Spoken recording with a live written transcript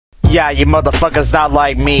Yeah, you motherfuckers not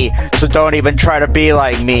like me, so don't even try to be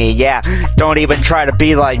like me. Yeah, don't even try to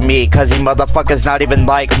be like me, cause you motherfuckers not even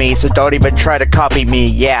like me, so don't even try to copy me.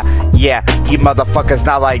 Yeah, you motherfuckers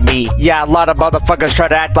not like me. Yeah, a lot of motherfuckers try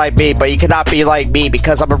to act like me, but you cannot be like me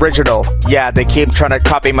because I'm original. Yeah, they keep trying to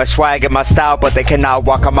copy my swag and my style, but they cannot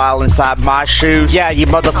walk a mile inside my shoes. Yeah, you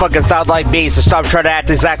motherfuckers not like me, so stop trying to act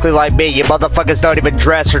exactly like me. You motherfuckers don't even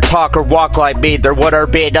dress or talk or walk like me. There would or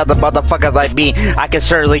be another motherfucker like me. I can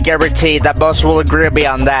certainly guarantee that most will agree with me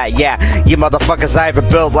on that. Yeah, you motherfuckers not even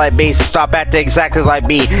built like me, so stop acting exactly like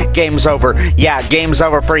me. Game's over. Yeah, game's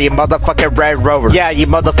over for you motherfucking Red Rover. Yeah, you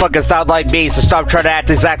motherfuckers not like me, so stop trying to act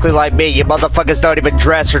exactly like me. You motherfuckers don't even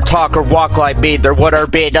dress or talk or walk like me. There would or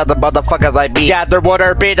be another motherfucker like me. Yeah, there would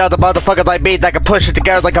or be another motherfucker like me that can push it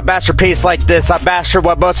together like a masterpiece like this. I master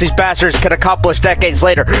what most of these bastards can accomplish decades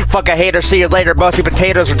later. Fuck a hater, see you later. Mostly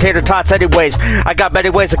potatoes or tater tots anyways. I got many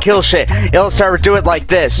ways to kill shit. Illest ever do it like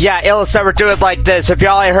this. Yeah, illest ever do it like this. If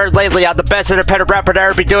y'all ain't heard lately, I'm the best independent rapper to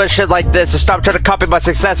ever be doing shit like this. So stop trying to copy my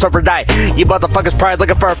success overnight. You motherfuckers probably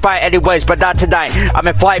looking for a fight anyways, but not tonight. I'm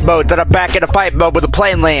in flight mode, then I'm back in a fight mode when the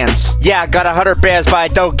plane lands. Yeah, I got 100 bands, but I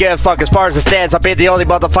don't give a fuck. As far as it stands, I'll be the only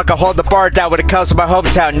motherfucker holding the bar down when it comes to my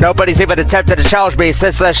hometown. Nobody's even attempted to challenge me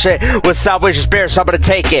since that shit was salvation spear, so I'm gonna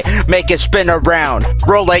take it, make it spin around.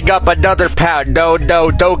 Rolling up another pound. No,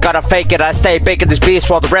 don't gotta fake it. I stay baking this beast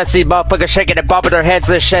while the rest of these motherfuckers shaking and bobbing their heads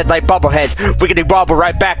in this shit like bubbleheads. Wiggity wobble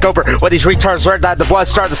right back over when these retards learn that the one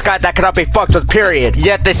star in the sky that cannot be fucked with, period.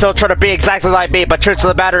 Yet they still try to be exactly like me, but truth of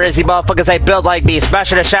the matter is, you motherfuckers ain't built like me.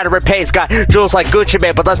 Smashing and shattering pace, got jewels like Gucci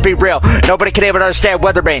Mane, but let's be real, nobody can even understand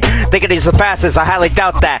Weatherman. Thinking he's the fastest, I highly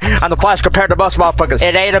doubt that. I'm the Flash compared to most motherfuckers.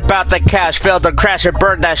 It ain't about the cash, failed to crash and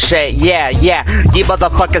burn that shit. Yeah, you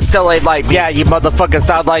motherfuckers still ain't like me. Yeah, you motherfuckers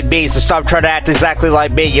not like me, so stop trying to act exactly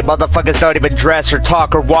like me. You motherfuckers don't even dress or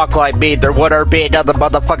talk or walk like me. There would or be another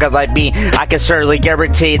motherfucker like me. I can certainly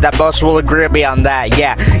guarantee that most will agree with me on that.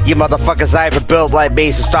 Yeah, you motherfuckers not even built like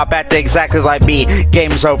me, so stop acting exactly like me.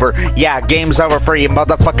 Game's over. Yeah, game's over for you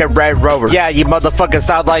motherfucking Red Rover. Yeah, you motherfuckers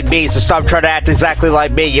not like me, so stop trying to act exactly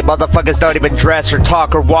like me. You motherfuckers don't even dress or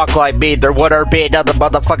talk or walk like me. There would or be another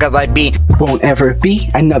motherfucker like me. Won't ever be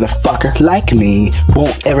another fucker like me.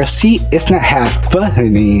 Won't ever see, it's not half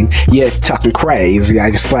funny. Yeah, talking crazy,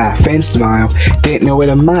 I just laugh and smile. Didn't know what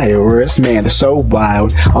admirers, man, they're so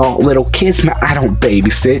wild. All little kids, man, I don't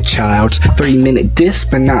babysit childs. 3-minute diss,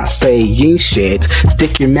 but not saying shit.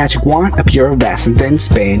 Stick your magic wand up your ass and then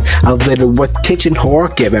spin a little attention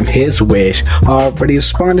whore, give him his wish. Already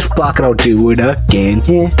responded, fuck it, I'll do it again.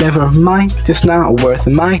 Yeah, never mind, it's not worth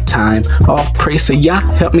my time. All praise to ya,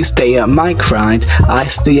 help me stay up my grind. I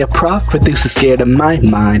stay a prop, producer scared of my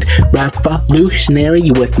mind. Revolutionary,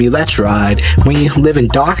 you with me, let's ride. When you live in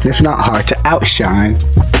darkness, not hard to outshine.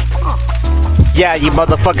 Yeah, you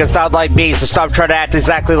motherfuckers not like me, so stop trying to act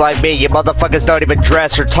exactly like me. You motherfuckers don't even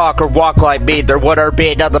dress or talk or walk like me. There would or be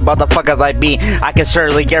another motherfucker like me. I can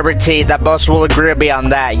certainly guarantee that most will agree with me on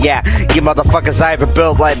that. Yeah, you motherfuckers not even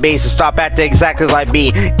built like me, so stop acting exactly like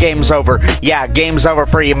me. Game's over. Yeah, game's over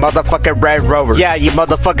for you motherfucking Red Rover. Yeah, you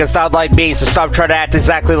motherfuckers not like me, so stop trying to act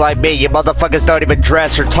exactly like me. You motherfuckers don't even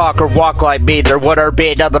dress or talk or walk like me. There would or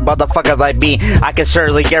be another motherfucker like me. I can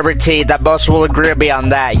certainly guarantee that most will agree with me on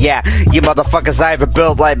that. Yeah, you motherfuckers not even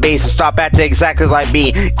built like me, so stop acting exactly like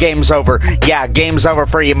me. Game's over. Yeah, game's over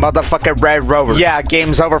for you motherfucking Red Rover. Yeah,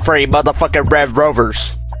 game's over for you motherfucking Red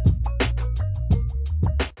Rovers.